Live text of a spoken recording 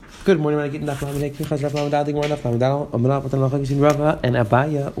Good morning, when I get enough Rava and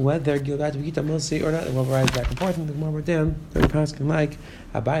Abaya, whether Gilgad Gittin Milsi or not, it will rise back and forth. And the Gemara wrote down, 30 pounds can like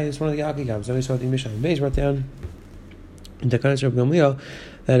Abaya is one of the Akigams. Then we saw the Mishnah and Beis wrote down in the Kanis of Gamliel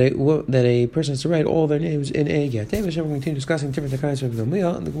that a person has to write all their names in a get. We're going to continue discussing different Kanis of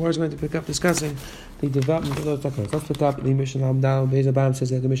Gamliel, and the Gemara is going to pick up discussing the development of those Takanas. Let's pick up the Mishnah Amdal. Beis Abam says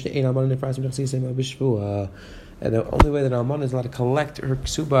that the Mishnah ain't Alman in the Bishvua. And the only way that Alman is allowed to collect her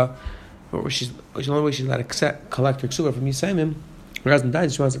ksuba, or the only way she's allowed to collect her ksuba from Yisaimim, her husband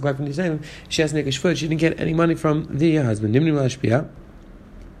died, she wants to collect from Yisaimim, she has to make a shvut. She didn't get any money from the husband. She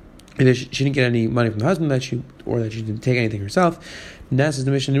didn't get any money from the husband that she didn't take anything herself. Nas is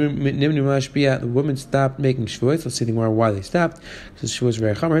the mission. The woman stopped making shvuos. Let's see the more why they stopped. Because she was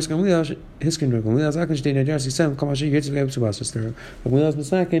very chamer.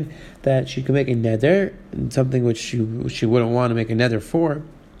 That she could make a neder, something which she wouldn't want to make a neder for,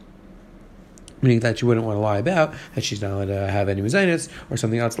 meaning that she wouldn't want to lie about, that she's not allowed to have any mezainis or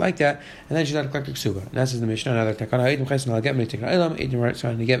something else like that, and then she's not to collect her ksuba. And that's the Mishnah. Another takana eidim chayson al get when they take an ilam, eidim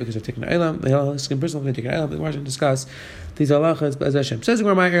trying to get because of taking an ilam. The halachic person when they take an ilam. The Gemara should discuss these halachas as Hashem says. The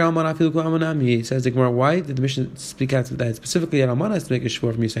Gemara ma'ir almana afilu kol almanami. Says the Gemara, why did the Mishnah speak out that specifically an almana has to make a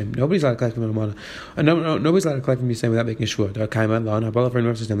shvur from Yisayim? Nobody's allowed to collect from an almana. Nobody's allowed to collect from Yisayim without making a shvur.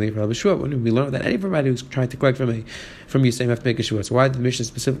 When we learn that everybody who's trying to collect from Yisayim have to make a shvur. So why did the Mishnah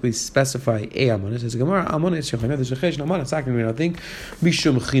specifically specify a almana? Says the Gemara, almana is yochanan. There's a chesh almana. It's not going to be nothing.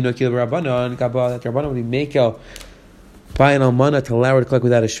 Mishum chino kil rabbanon kabbalah that rabbanon would be makel by an almana to allow her to collect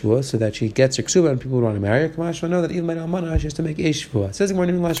without a shvua, so that she gets her ksuba and people would want to marry her. Kamash know that even by almana she has to make a shvua. It says the Gemara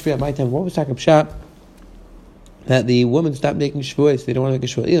in last shvua at my time. What was talking shop that the woman stopped making shvuas? They don't want to make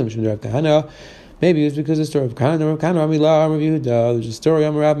a shvua. Maybe it was because of the story of Kahana. There's a story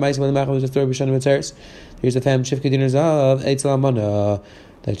of Rav Ma'aseh when the Machav was a story of B'Shana Mitzeres. Here's a fam Shifka dinars of Eitzel Almana,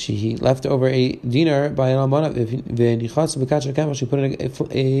 that he left over a dinar by an almana. She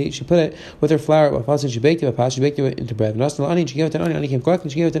put it with her flour. She baked it into bread. She gave it to Ani. Ani came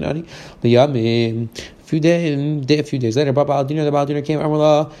collecting. She gave it to Ani. A few days later, the Baal Dinar came,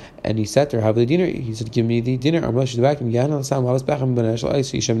 Amrullah, and he said to her, "Have the dinner?" He said, "Give me the dinner." Amrullah, she's back. She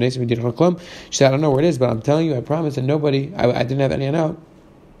said, "I don't know where it is, but I'm telling you, I promise that nobody. I didn't have any out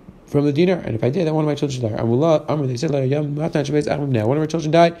from the dinner, and if I did, then one of my children died." They said, now one of our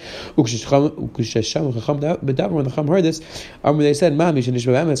children died. When the Chum heard this, they said,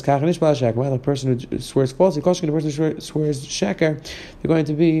 the person who swears falsely, the person who swears sheker, they're going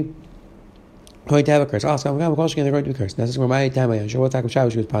to have a curse. They're going to be cursed. That's where my time I sure what type of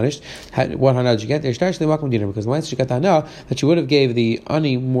Shabbos she was punished. What hana did you get? Because once she got to know that she would have gave the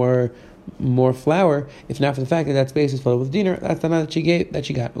ani more flour, if not for the fact that that space is filled with dinner. That's the amount that she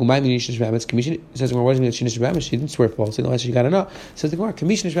got. It says, well, what does it mean? She didn't swear falsely unless she got enough. It says the Gemara, it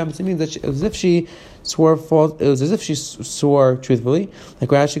means that it was as if she swore false. It was as if she swore truthfully. Like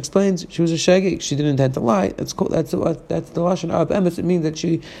Rashi explains, she was a shaggy. She didn't intend to lie. That's cool. That's the lashon of emes. It means that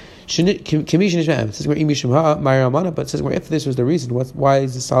she. But it says if this was the reason, why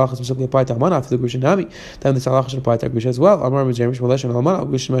is this halacha specifically applied to almana? Then this halacha should apply to grusha as well.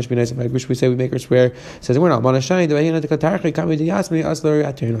 We say we make her swear. Says we're not almana shani.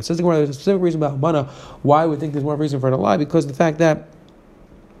 Says the Gemara, there's a specific reason about almana why we think there's more reason for her to lie, because the fact that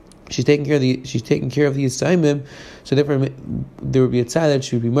she's taking care of the Yisaimim, so therefore there would be a tzad that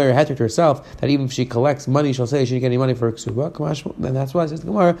she would be more heter to herself, that even if she collects money, she'll say she didn't get any money for her ksuba. And that's why it says the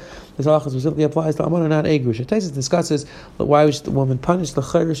Gemara, this halacha specifically applies to Amana, not a grusha. Taisus discusses why was the woman punished. The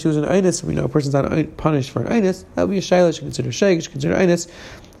chayr, she was an einus. We know a person's not punished for an einus. That would be a shayla. She consider shayg. She consider einus.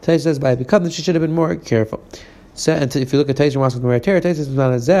 Taisus says by becoming she should have been more careful. So, and if you look at Taisus and the Taisus is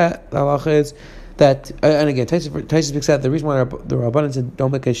not a zeh. The halacha is that, and again, Taisus speaks out the reason why the Rabbanan said don't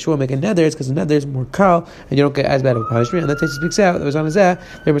make a shua, make a neder, is because the neder is more kal and you don't get as bad of a punishment. And then Taisus speaks out that was on a zeh,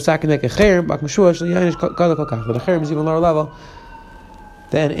 they were talking make a cherem, but the cherem is even lower level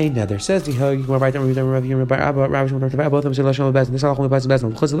than a neder. Says the you can write down both of them say lashon lebez, and this halach only applies to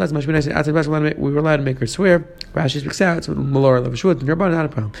bezin. Because the last mashbin I said outside bezin we were allowed to make her swear. Rashi speaks out, so lower level shua, and Rabbanan not a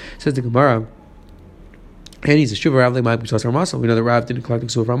problem. Says the Gemara. And he's a shuva Rav like Mike B'Shas Ramasal. We know that Rav didn't collect the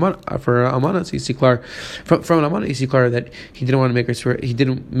ksuva for Almana. So you see clear from Almana. You see clear that he didn't want to make her swear. He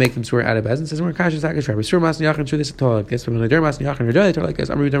didn't make them swear out of bezin. Says we're kashas hakish Rav. Swear mas niyachin through this Torah. Guess from the der mas niyachin or der like this.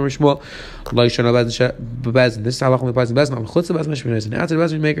 Amri Dam Rishmol. Lo yishon bezin. This halach only applies to bezin. Al chutz bezin mishminas. And after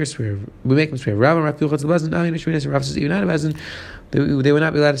bezin we make her swear. We make them swear. Rav and Rav feel chutz bezin. Now mishminas. Rav says even out of bezin they would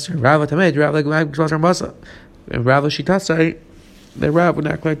not be allowed to swear. Rav tamed. Rav like Mike B'Shas Ramasal. And Rav shitasai the Rav would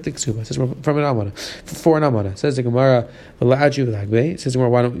not collect the ksuba. Says from an almana, for an almana. Says the Gemara, says the Gemara,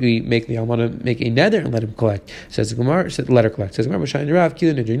 why don't we make the almana make a nether and let him collect? Says the Gemara, let her collect. Says the Gemara, Shine Rav,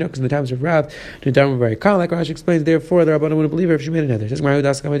 Kila Nidr. Because in the times of Rav, the Dharma were very calm. Like Rashi explains, therefore the Rabbanan wouldn't believe her if she made a nether. Says the Gemara,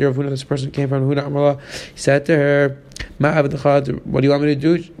 this person came from Huna Amrullah. He said to her, what do you want me to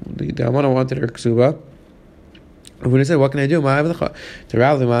do? The almana wanted her ksuba. When he said, what can I do? The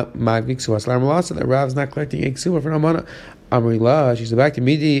Rav, the Rav is not collecting a ksuba for Amana. Amrila, she said back to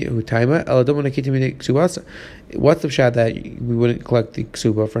Midi Hutaima, what's the shot that we wouldn't collect the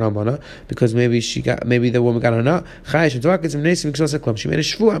ksuba for Amana? Because maybe the woman got hana. She made a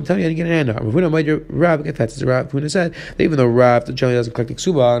shvu. I'm telling you, I didn't get an hana. Rav get that. The Rav said that even though Rav generally doesn't collect the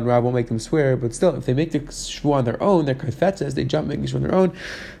ksuba and Rav won't make them swear, but still, if they make the shvu on their own, their kafetzes, they jump making shvu on their own,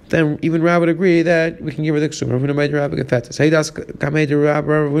 then even Rav would agree that we can give her the ksuba. What do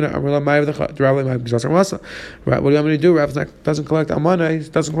you want me to do? Rav doesn't collect almana, he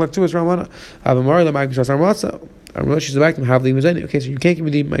doesn't collect ksuba for almana. She's back to him. Okay, so you can't give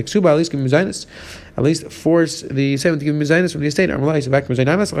me my ksuba, at least give me mizainis. At least force the seventh to give me mizainis from the estate. He's back to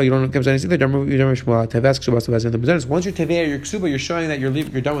mizainis. You don't give mizainis either. Once you're tevei your ksuba, you're showing that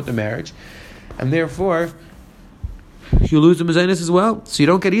you're done with the marriage, and therefore you lose the mezainis as well. So you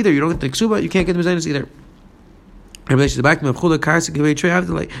don't get either. You don't get the ksuba. You can't get the mezainis either. She's back to him.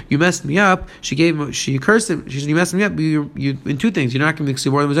 You messed me up. She cursed him. She said, you messed me up. You in two things. You're not going to be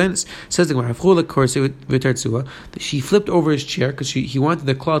ksuba or the mezainis. Says the Gemara. She flipped over his chair because he wanted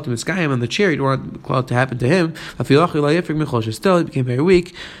the cloth to misguide him on the chair. He didn't want the cloth to happen to him. Still, he became very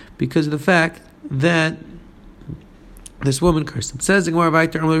weak because of the fact that this woman cursed him. Says the Gemara,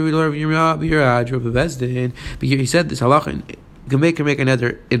 he said this halacha. Can make her make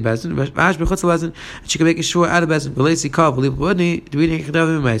another in Bezdin, and she can make a shua out of Bezdin.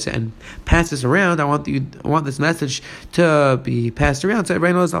 And pass this around. I want this message to be passed around. So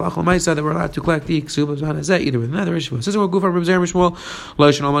everybody knows that we're allowed to collect the ksuba either with another issue. Says we'll go for Reb Zer Mishmuel.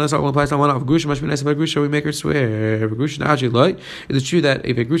 Lotion almanas all applies to almana of grusha. Must be nice about grusha. We make her swear. Grusha actually light. It is true that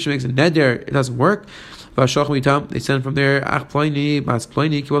if a grusha makes a neder, it doesn't work. They send from there Ach Ploini, Bas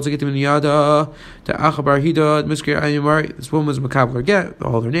Ploini, Kiwal Gittin in Yada, the Achabar Hida, Miskir Ayumar. This woman was Makabler get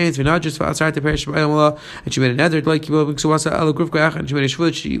all their names. We're not just for the parish of Ayamala, and she made another like Kiwal Suwasa Ala Grufgach, and she made a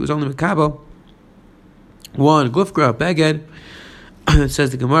shvut. She was only Makabel. One Glufgra Beged. It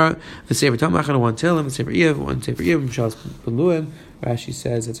says the Gemara, the Sefer Tamach, one Tilim, the Sefer Yev, one Sefer Yev, Mishal Beluim. Rashi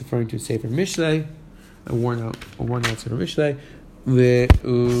says it's referring to Sefer Mishlei, a worn out Sefer Mishlei. It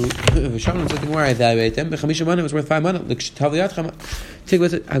was worth 5 money. Take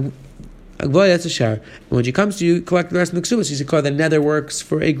with it. That's a shar. And when she comes to you, collect the rest of the ksuba. She said, "Call the nether works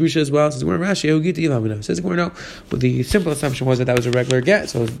for a grusha as well." Says, "We're Rashi." Says, "We're no." But the simple assumption was that was a regular get.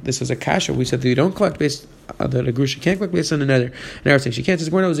 So this was a kasha. We said that you don't collect based that a grusha can't collect based on the nether. And our saying she can't.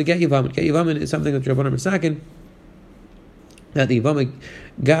 Says, "We're no." It was a get yivamin. Get yivamin is something that Rabbanan Masakin that the Yavama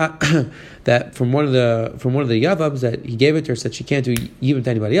got that from one of the Yavams that he gave it to her, said she can't do even to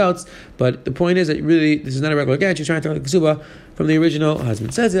anybody else. But the point is that really this is not a regular get. She's trying to collect ksuba from the original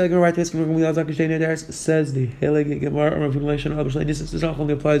husband. Says the Gemara, says the Helig Gemara, this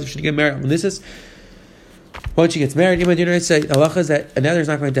only applies if she get married. When this is once she gets married, say halacha is that another is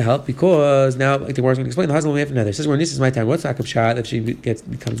not going to help because now, like the Gemara is going to explain, the husband will have another. It says, "When this is my time, what's akab shad if she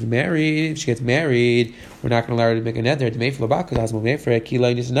becomes married? If she gets married, we're not going to allow her to make another to make for the because the husband will make for it. Even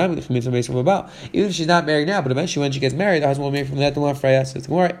if she's not married now, but eventually when she gets married, the husband will make from that. The one Freya says the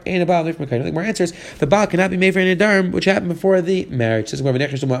Gemara ain't about make from the Gemara answers the baal cannot be made for an adarm, which happened before the marriage. Says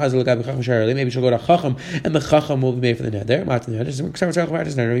maybe she'll go to chacham and the chacham will be made for the nether.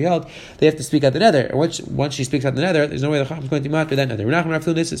 They have to speak out the nether. Once she speaks out the nether, there's no way the chacham is going to mat with that nether. We're not going to have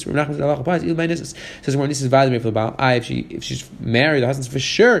to this. We're not going to have to says when this is valid for the baal. If she's married, the husband's for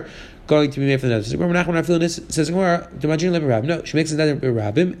sure going to be made for the nether. Says we're not going to have to this. Says no, she makes another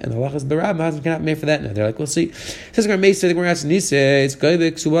berabim, and the halacha is berabim. The husband cannot be made for that nether. Like we'll see. Says we're asking Nisa. It's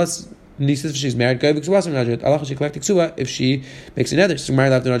goyvik subas. Nisa if she's married. Goyvik subas and halacha she collects suba if she makes another. She's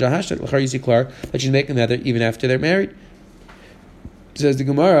married after najah hashtag. Lachar you see clear that she's making another even after they're married. Says the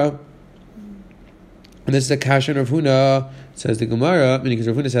Gemara. And this is a kasha of Huna, says the Gemara, meaning because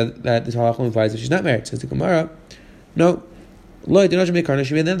Rav Huna said that this halacha implies that she's not married. Says the Gemara, no. She made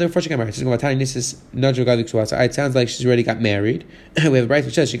then therefore she got married. It sounds like she's already got married. We have a brayta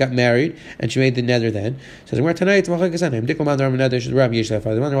which says she got married and she made the nether then. Says the Gemara the mother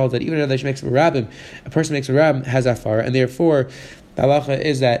holds that even though she makes a rabbim, a person makes a rabbim has afar, and therefore the halacha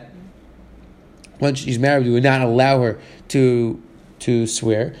is that once she's married, we would not allow her to to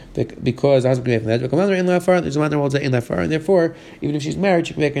swear because the husband can make from that. There's a man holds that in that far, and therefore, even if she's married,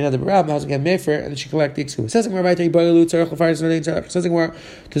 she can make another barab. The husband can make for, and then she collect the excuse. Says more right there. Does a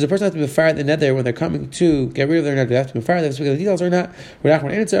person have to be fired the nether when they're coming to get rid of their nether? They have to be fired. They have to speak of the details or not.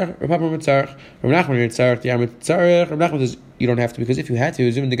 You don't have to, because if you had to,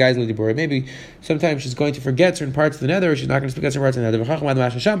 assuming the guy's lady boy, maybe sometimes she's going to forget certain parts of the nether, or she's not going to speak out certain parts of the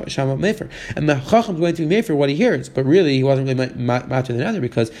nether. And the chacham is going to be made for what he hears, but really he wasn't really match to the nether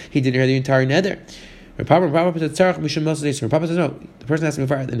because he didn't hear the entire nether. Papa says no, the person has to be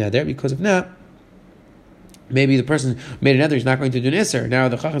fired the nether, because if not, maybe the person made another, he's not going to do an isser. Now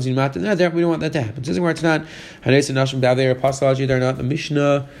the chacham is not the nether, we don't want that to happen. This is where it's not. They're not the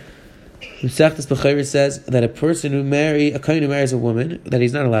Mishnah. Mesechtes Bechayr says that a person a kohen who marries a woman, that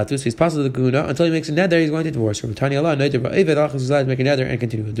he's not allowed to, so he's possible the guna until he makes a nether, he's going to divorce her. Tani Allah, he's allowed to make a nether and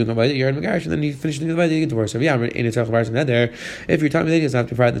continue doing a year in Megarish, and then he finishes doing the you get divorced. If you're telling me that he doesn't have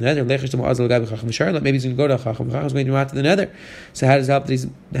to provide the nether, maybe he's going to go to Chacham. Chacham is going to go out to the nether. So how does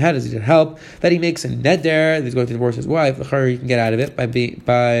it help that he makes a nether, that he's going to divorce his wife? He can get out of it by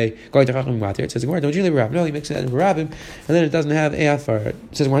going to Chacham. It says, don't you leave Rabbim? No, he makes a nether for Rabbim, and then it doesn't have a afar. It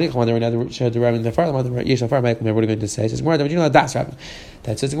says, should the Rabbin in the far, Yesh Afar, what are you going to say? It says, don't you know Das Rabbin?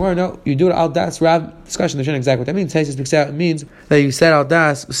 That says, no, you do it al Das Rabbin. Discussion, they're showing exactly what that means. Taisa speaks out, it means that you said al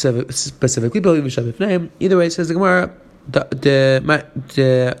Das specifically, but even Shabbat name. Either way, it says the Gemara, the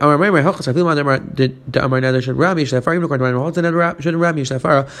Amar Meimer Hochas I feel the Amar Nether should Rabbi Yishlafar even according to Holds the Nether should Rabbi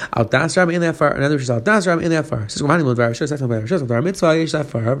Yishlafar al Das Rabbi in the Afar another is al Das Rabbi in the Afar. Says Gemara Nimud Var shows that's not shows Dar Mitzvah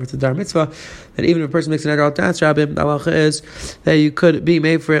Yishlafar it's a Dar Mitzvah that even if a person makes a Nether al Das Rabbi the halacha is that you could be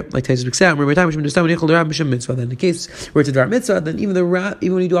made for it like Taisus B'Ksam. Remember time when Mistam Nichol Rabbi Mishum Mitzvah. Then in the case where it's a Dar Mitzvah, then even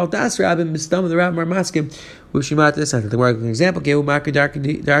when you do al Das Rabbi Mistam the Rabbi Marmaskim. There's a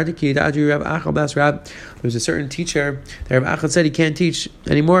certain teacher that Rav Achad said he can't teach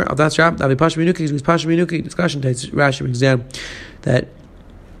anymore. Discussion takes Rashi brings down that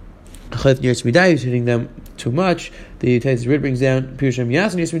he's hitting them too much. The Taisus Rid brings down Pirushim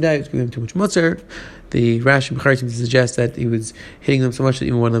Yasin Yismidai, he's giving them too much mutzar. The Rashi B'chari seems to suggest that he was hitting them so much that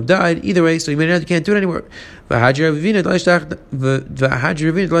even one of them died. Either way, so he made it out, you can't do it anymore. And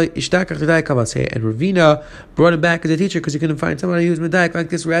Ravina brought him back as a teacher because he couldn't find somebody who was medayik like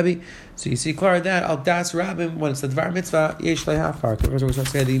this Rabbi. So you see clear that al das rabbim when it's the dvar mitzvah yesh lehafar. The first one was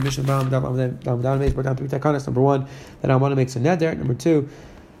say the Mishnah brought down three takanas. Number one, that Amana makes a neder. Number two,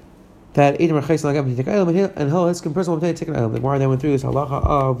 that Edom Rechais Lagam to take an item and Hell Hiskim person will take an item. The Gemara then went through this halacha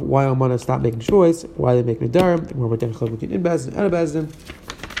of why Almana stopped making choice, why they make Nadarim. The Gemara went down between in Bezdin and out of Bezdin.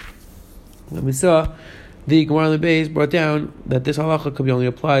 And we saw the Gemara on the base brought down that this halacha could be only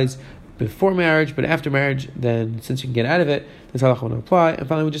applies before marriage, but after marriage, then since you can get out of it, this halacha won't apply. And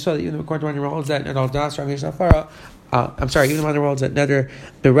finally, we just saw that even the according to holds that Nadal Das Rav Yesh Lafara. Even the Mother holds that Nether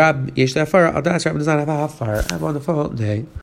the Rab Yesh Lafara Al Das Rab does not have a hafar. Have a wonderful day.